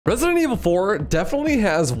Resident Evil 4 definitely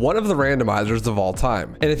has one of the randomizers of all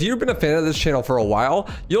time, and if you've been a fan of this channel for a while,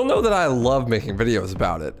 you'll know that I love making videos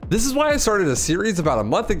about it. This is why I started a series about a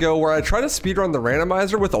month ago where I try to speedrun the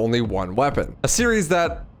randomizer with only one weapon, a series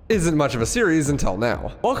that isn't much of a series until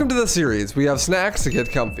now. Welcome to the series. We have snacks to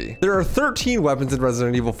get comfy. There are 13 weapons in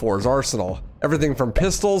Resident Evil 4's arsenal, everything from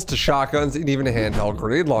pistols to shotguns and even handheld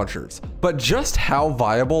grenade launchers. But just how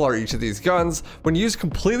viable are each of these guns when used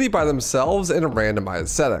completely by themselves in a randomized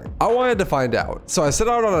setting? I wanted to find out, so I set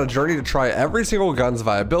out on a journey to try every single gun's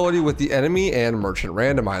viability with the enemy and merchant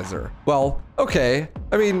randomizer. Well, okay,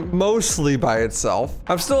 I mean mostly by itself.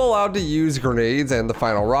 I'm still allowed to use grenades and the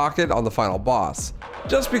final rocket on the final boss,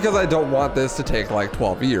 just because I don't want this to take like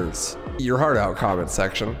 12 years. Eat your heart out, comment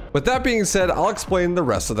section. With that being said, I'll explain the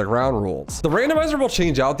rest of the ground rules. The randomizer will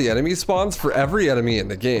change out the enemy spawns for every enemy in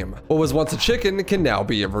the game. What was once a chicken can now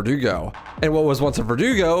be a Verdugo, and what was once a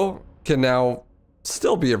Verdugo can now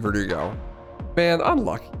still be a Verdugo. Man,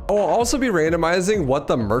 unlucky. I will also be randomizing what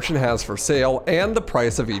the merchant has for sale and the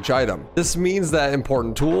price of each item. This means that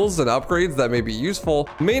important tools and upgrades that may be useful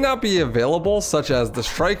may not be available, such as the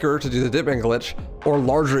striker to do the dipman glitch, or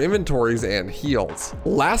larger inventories and heals.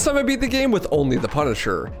 Last time I beat the game with only the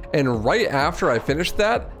Punisher, and right after I finished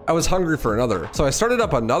that, I was hungry for another. So I started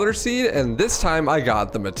up another seed, and this time I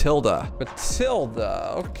got the Matilda.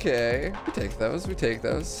 Matilda, okay. We take those, we take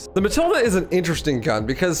those. The Matilda is an interesting gun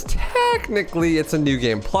because technically it's a new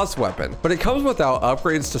game plus weapon, but it comes without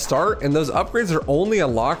upgrades to start, and those upgrades are only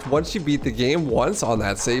unlocked once you beat the game once on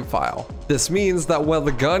that save file. This means that while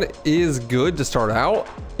the gun is good to start out,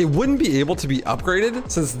 it wouldn't be able to be upgraded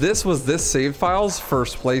since this was this save file's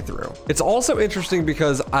first playthrough. It's also interesting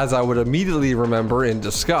because, as I would immediately remember in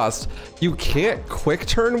Disgust, you can't quick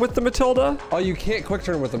turn with the Matilda. Oh, you can't quick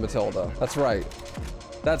turn with the Matilda. That's right.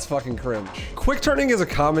 That's fucking cringe. Quick turning is a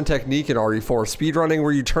common technique in RE4 speedrunning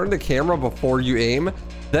where you turn the camera before you aim,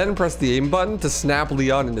 then press the aim button to snap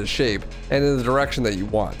Leon into shape and in the direction that you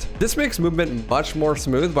want. This makes movement much more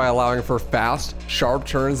smooth by allowing for fast, sharp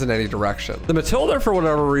turns in any direction. The Matilda, for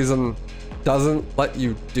whatever reason, doesn't let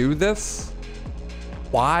you do this.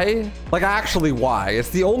 Why? Like, actually, why? It's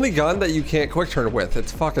the only gun that you can't quick turn with.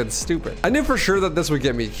 It's fucking stupid. I knew for sure that this would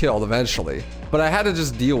get me killed eventually, but I had to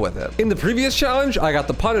just deal with it. In the previous challenge, I got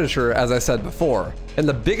the Punisher, as I said before, and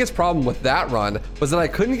the biggest problem with that run was that I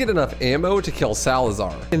couldn't get enough ammo to kill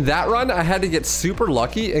Salazar. In that run, I had to get super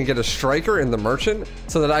lucky and get a striker in the merchant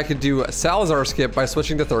so that I could do a Salazar skip by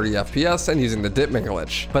switching to 30 FPS and using the dipman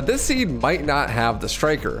glitch. But this seed might not have the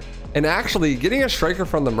striker. And actually, getting a striker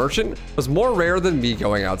from the merchant was more rare than me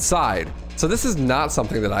going outside, so this is not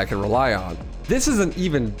something that I can rely on. This is an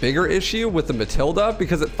even bigger issue with the Matilda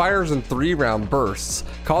because it fires in 3-round bursts,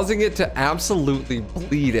 causing it to absolutely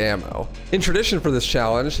bleed ammo. In tradition for this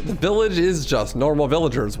challenge, the village is just normal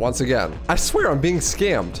villagers once again. I swear I'm being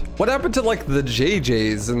scammed. What happened to like the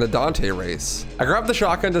JJs in the Dante race? I grabbed the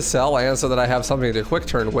shotgun to sell and so that I have something to quick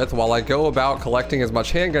turn with while I go about collecting as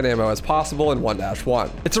much handgun ammo as possible in 1-1.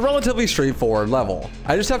 It's a relatively straightforward level.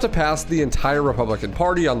 I just have to pass the entire Republican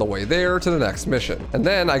Party on the way there to the next mission, and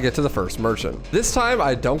then I get to the first merchant. This time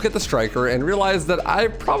I don't get the striker and realize that I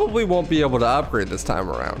probably won't be able to upgrade this time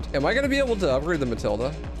around. Am I gonna be able to upgrade the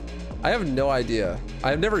Matilda? I have no idea.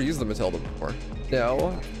 I've never used the Matilda before.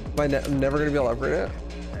 No, I'm never gonna be able to upgrade it.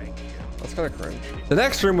 That's kind of cringe. The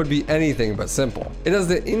next room would be anything but simple. It has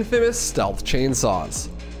the infamous stealth chainsaws.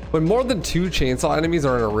 When more than 2 chainsaw enemies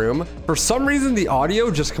are in a room, for some reason the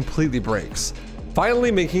audio just completely breaks,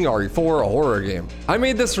 finally making RE4 a horror game. I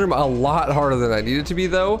made this room a lot harder than I needed to be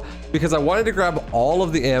though, because I wanted to grab all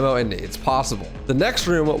of the ammo and nades possible. The next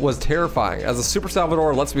room was terrifying, as a Super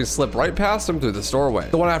Salvador lets me slip right past him through this doorway.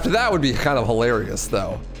 The one after that would be kind of hilarious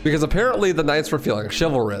though, because apparently the knights were feeling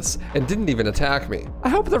chivalrous and didn't even attack me. I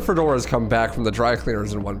hope their fedoras come back from the dry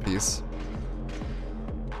cleaners in one piece.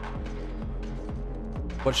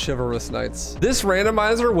 What chivalrous knights. This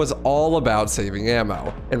randomizer was all about saving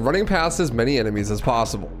ammo and running past as many enemies as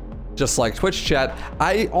possible. Just like Twitch chat,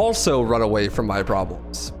 I also run away from my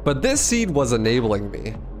problems. But this seed was enabling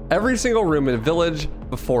me. Every single room in Village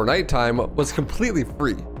before nighttime was completely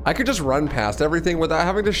free. I could just run past everything without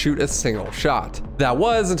having to shoot a single shot. That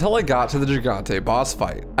was until I got to the Gigante boss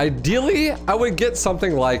fight. Ideally, I would get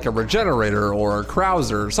something like a regenerator or a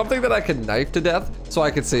Krauser, something that I could knife to death so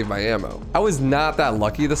I could save my ammo. I was not that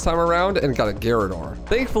lucky this time around and got a Garrador.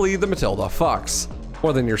 Thankfully, the Matilda fucks.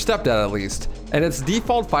 More than your stepdad at least, and its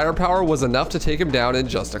default firepower was enough to take him down in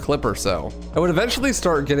just a clip or so. I would eventually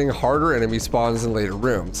start getting harder enemy spawns in later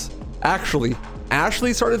rooms. Actually,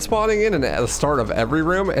 Ashley started spawning in at the start of every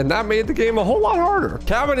room, and that made the game a whole lot harder.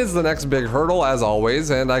 Cabin is the next big hurdle as always,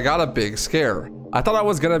 and I got a big scare. I thought I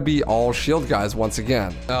was gonna be all shield guys once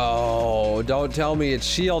again. Oh, don't tell me it's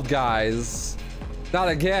shield guys. Not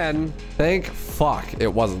again. Thank fuck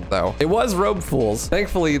it wasn't though. It was robe fools.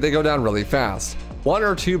 Thankfully, they go down really fast. 1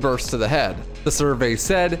 or 2 bursts to the head. The survey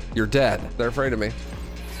said, you're dead. They're afraid of me.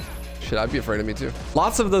 Should I be afraid of me too?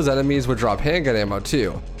 Lots of those enemies would drop handgun ammo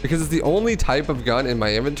too. Because it's the only type of gun in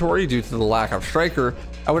my inventory due to the lack of striker,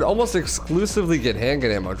 I would almost exclusively get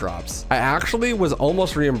handgun ammo drops. I actually was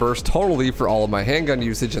almost reimbursed totally for all of my handgun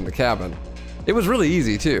usage in the cabin. It was really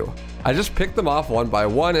easy too. I just picked them off one by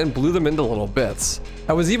one and blew them into little bits.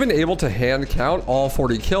 I was even able to hand count all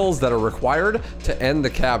 40 kills that are required to end the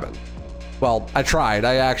cabin. Well, I tried.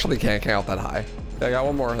 I actually can't count that high. Yeah, I got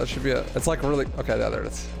one more. That should be it. It's like really, okay, yeah, there it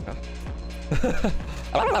is. Yeah.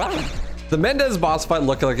 The Mendez boss fight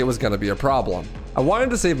looked like it was gonna be a problem. I wanted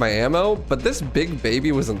to save my ammo, but this big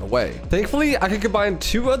baby was in the way. Thankfully, I could combine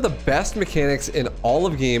 2 of the best mechanics in all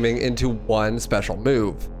of gaming into one special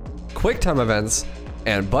move: quick time events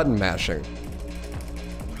and button mashing.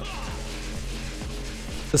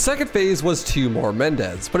 The second phase was 2 more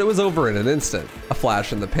Mendez, but it was over in an instant, a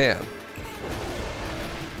flash in the pan.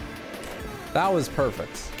 That was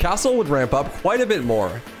perfect. Castle would ramp up quite a bit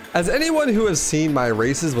more. As anyone who has seen my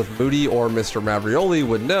races with Moody or Mr. Mavrioli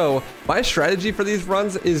would know, my strategy for these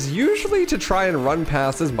runs is usually to try and run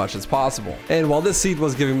past as much as possible. And while this seed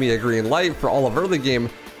was giving me a green light for all of early game,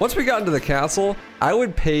 once we got into the castle, I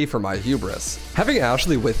would pay for my hubris. Having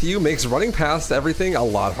Ashley with you makes running past everything a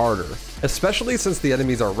lot harder, especially since the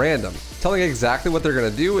enemies are random. Telling exactly what they're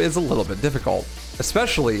gonna do is a little bit difficult,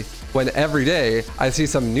 especially when every day I see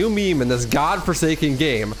some new meme in this godforsaken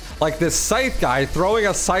game, like this scythe guy throwing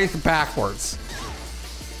a scythe backwards.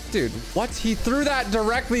 Dude, what? He threw that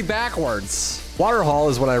directly backwards. Waterhall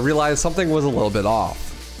is when I realized something was a little bit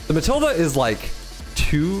off. The Matilda is like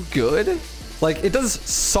too good. Like, it does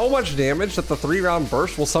so much damage that the 3-round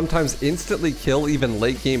burst will sometimes instantly kill even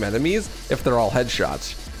late game enemies if they're all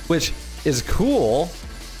headshots, which is cool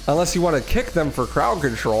unless you want to kick them for crowd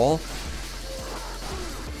control.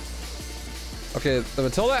 Okay, the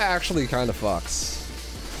Matilda actually kind of fucks.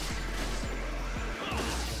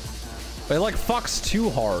 But it like fucks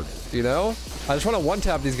too hard, you know? I just want to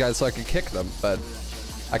one-tap these guys so I can kick them, but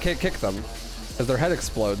I can't kick them because their head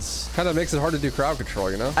explodes. Kind of makes it hard to do crowd control,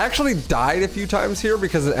 you know? I actually died a few times here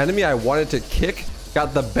because an enemy I wanted to kick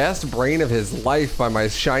got the best brain of his life by my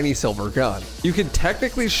shiny silver gun. You can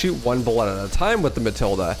technically shoot 1 bullet at a time with the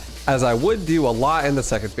Matilda, as I would do a lot in the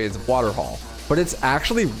second phase of Waterhall, but it's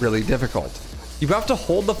actually really difficult. You have to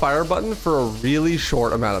hold the fire button for a really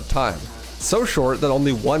short amount of time. So short that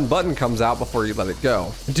only 1 button comes out before you let it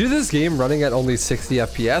go. Due to this game running at only 60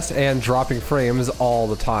 FPS and dropping frames all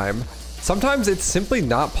the time, sometimes it's simply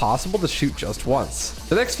not possible to shoot just once.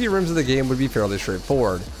 The next few rooms of the game would be fairly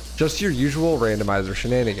straightforward, just your usual randomizer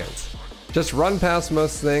shenanigans. Just run past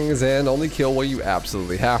most things and only kill what you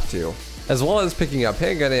absolutely have to, as well as picking up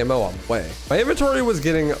handgun ammo on the way. My inventory was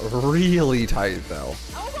getting really tight though.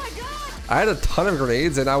 I had a ton of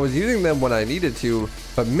grenades and I was using them when I needed to,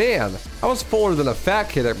 but man, I was fuller than a fat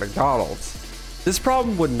kid at McDonald's. This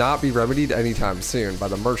problem would not be remedied anytime soon by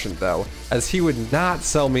the merchant though, as he would not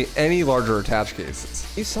sell me any larger attach cases.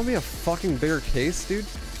 Can you sell me a fucking bigger case, dude?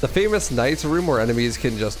 The famous Knights room where enemies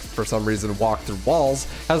can just, for some reason, walk through walls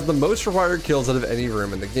has the most required kills out of any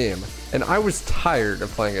room in the game, and I was tired of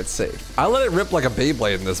playing it safe. I let it rip like a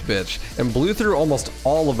Beyblade in this bitch, and blew through almost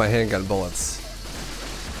all of my handgun bullets.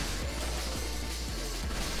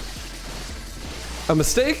 A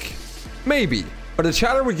mistake? Maybe, but a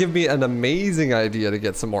chatter would give me an amazing idea to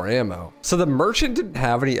get some more ammo. So the merchant didn't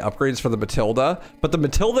have any upgrades for the Matilda, but the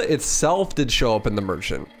Matilda itself did show up in the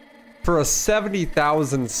merchant for a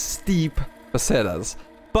 70,000 steep pesetas.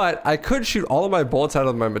 But I could shoot all of my bullets out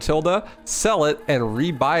of my Matilda, sell it, and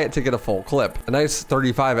rebuy it to get a full clip. A nice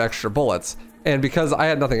 35 extra bullets. And because I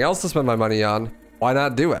had nothing else to spend my money on, why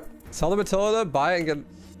not do it? Sell the Matilda, buy it,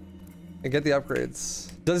 and get the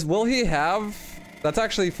upgrades. Will he have... That's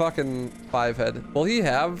actually fucking 5 head. Will he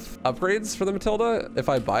have upgrades for the Matilda if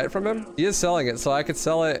I buy it from him? He is selling it, so I could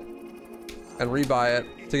sell it and rebuy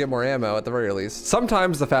it to get more ammo at the very least.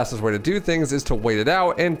 Sometimes the fastest way to do things is to wait it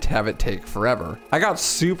out and have it take forever. I got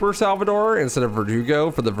Super Salvador instead of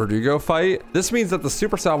Verdugo for the Verdugo fight. This means that the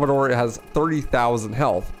Super Salvador has 30,000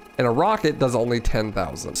 health. And a rocket does only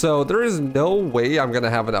 10,000. So there is no way I'm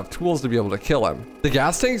gonna have enough tools to be able to kill him. The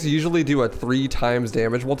gas tanks usually do a 3 times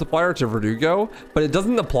damage multiplier to Verdugo, but it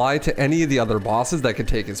doesn't apply to any of the other bosses that could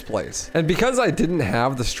take his place. And because I didn't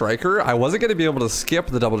have the striker, I wasn't gonna be able to skip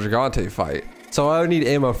the double Gigante fight. So I would need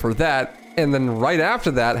ammo for that, and then right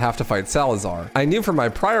after that have to fight Salazar. I knew from my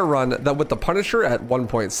prior run that with the Punisher at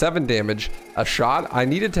 1.7 damage a shot, I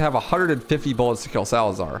needed to have 150 bullets to kill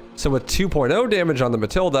Salazar. So with 2.0 damage on the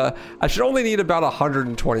Matilda, I should only need about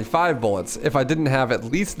 125 bullets. If I didn't have at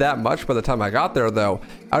least that much by the time I got there though,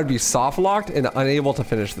 I would be soft locked and unable to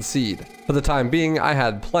finish the seed. For the time being, I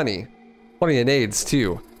had plenty of nades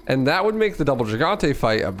too. And that would make the double Gigante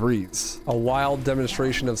fight a breeze. A wild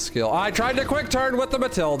demonstration of skill. I tried to quick turn with the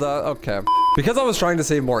Matilda. Okay. Because I was trying to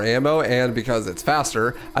save more ammo and because it's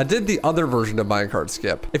faster, I did the other version of minecart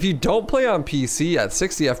skip. If you don't play on PC at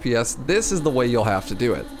 60 FPS, this is the way you'll have to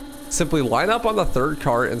do it. Simply line up on the third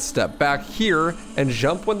cart and step back here and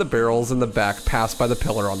jump when the barrels in the back pass by the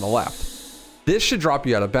pillar on the left. This should drop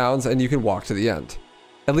you out of bounds and you can walk to the end.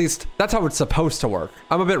 At least, that's how it's supposed to work.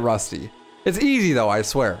 I'm a bit rusty. It's easy though, I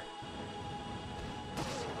swear.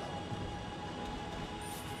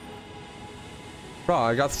 Bro,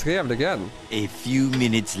 I got scammed again. A few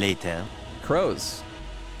minutes later. Crows.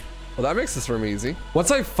 Well, that makes this room easy. Once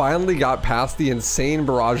I finally got past the insane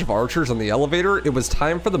barrage of archers on the elevator, it was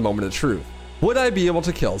time for the moment of truth. Would I be able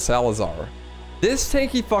to kill Salazar? This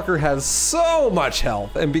tanky fucker has so much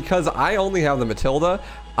health, and because I only have the Matilda,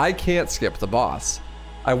 I can't skip the boss.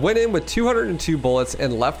 I went in with 202 bullets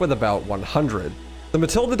and left with about 100. The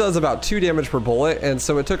Matilda does about 2 damage per bullet, and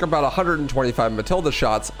so it took about 125 Matilda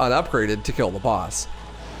shots unupgraded to kill the boss.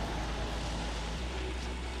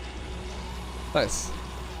 Nice.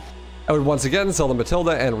 I would once again sell the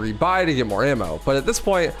Matilda and rebuy to get more ammo, but at this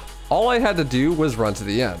point, all I had to do was run to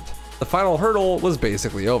the end. The final hurdle was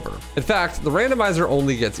basically over. In fact, the randomizer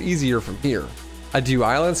only gets easier from here. I do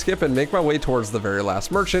island skip and make my way towards the very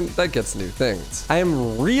last merchant that gets new things. I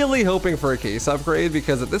am really hoping for a case upgrade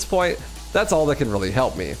because at this point, that's all that can really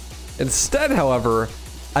help me. Instead, however,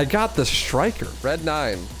 I got the Striker. Red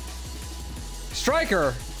 9.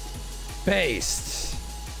 Striker! Based.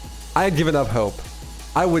 I had given up hope.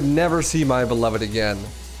 I would never see my beloved again.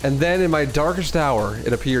 And then in my darkest hour,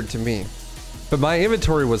 it appeared to me. But my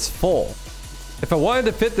inventory was full. If I wanted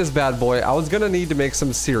to fit this bad boy, I was gonna need to make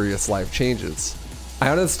some serious life changes. I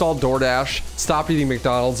uninstalled DoorDash, stopped eating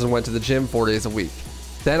McDonald's, and went to the gym 4 days a week.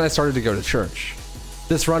 Then I started to go to church.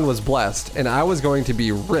 This run was blessed, and I was going to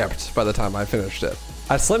be ripped by the time I finished it.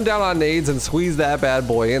 I slimmed down on nades and squeezed that bad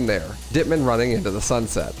boy in there, Dipman running into the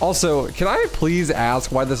sunset. Also, can I please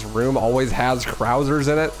ask why this room always has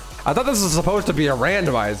Krausers in it? I thought this was supposed to be a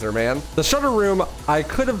randomizer, man. The shutter room, I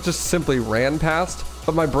could have just simply ran past,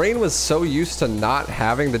 but my brain was so used to not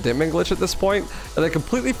having the Dipman glitch at this point that I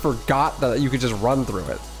completely forgot that you could just run through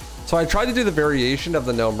it. So I tried to do the variation of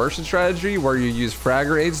the no merchant strategy where you use frag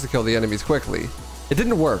grenades to kill the enemies quickly. It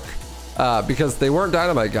didn't work because they weren't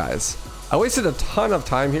dynamite guys. I wasted a ton of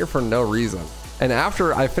time here for no reason. And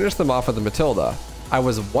after I finished them off with the Matilda, I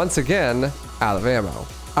was once again out of ammo.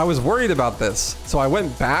 I was worried about this, so I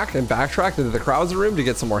went back and backtracked into the Krauser room to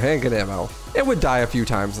get some more handgun ammo. It would die a few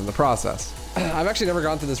times in the process. I've actually never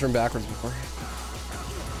gone through this room backwards before.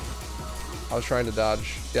 I was trying to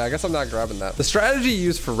dodge. Yeah, I guess I'm not grabbing that. The strategy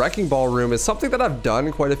used for Wrecking Ball Room is something that I've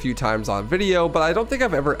done quite a few times on video, but I don't think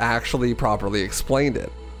I've ever actually properly explained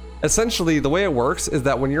it. Essentially, the way it works is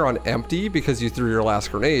that when you're on empty because you threw your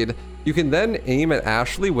last grenade, you can then aim at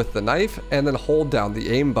Ashley with the knife and then hold down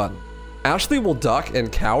the aim button. Ashley will duck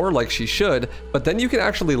and cower like she should, but then you can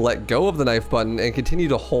actually let go of the knife button and continue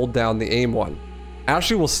to hold down the aim one.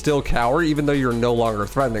 Ashley will still cower even though you're no longer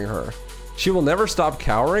threatening her. She will never stop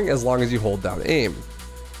cowering as long as you hold down aim.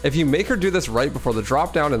 If you make her do this right before the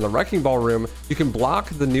drop down in the Wrecking Ball Room, you can block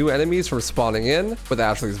the new enemies from spawning in with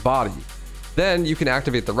Ashley's body. Then you can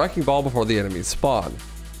activate the Wrecking Ball before the enemies spawn.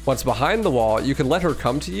 Once behind the wall, you can let her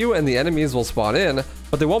come to you and the enemies will spawn in,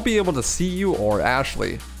 but they won't be able to see you or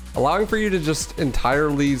Ashley, allowing for you to just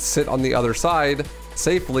entirely sit on the other side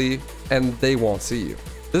safely and they won't see you.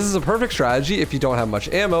 This is a perfect strategy if you don't have much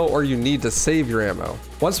ammo or you need to save your ammo.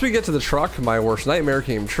 Once we get to the truck, my worst nightmare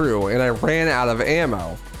came true and I ran out of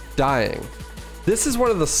ammo, dying. This is one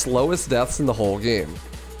of the slowest deaths in the whole game.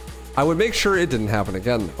 I would make sure it didn't happen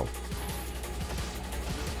again though.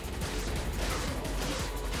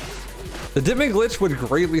 The Dipman glitch would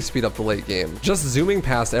greatly speed up the late game, just zooming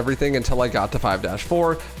past everything until I got to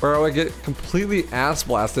 5-4, where I would get completely ass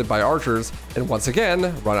blasted by archers and once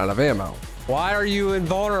again run out of ammo. Why are you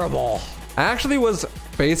invulnerable? I actually was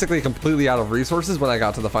basically completely out of resources when I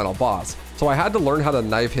got to the final boss, so I had to learn how to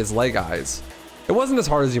knife his leg eyes. It wasn't as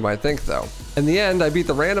hard as you might think though. In the end, I beat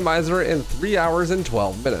the randomizer in 3 hours and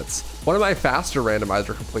 12 minutes, one of my faster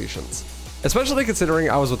randomizer completions, especially considering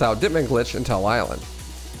I was without Dipman glitch until Island.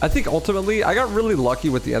 I think ultimately I got really lucky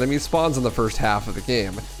with the enemy spawns in the first half of the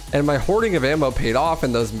game, and my hoarding of ammo paid off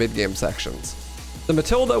in those mid-game sections. The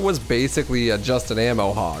Matilda was basically just an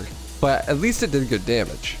ammo hog, but at least it did good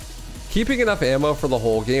damage. Keeping enough ammo for the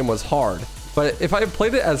whole game was hard, but if I had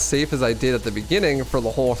played it as safe as I did at the beginning for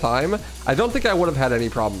the whole time, I don't think I would have had any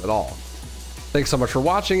problem at all. Thanks so much for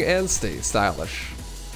watching and stay stylish.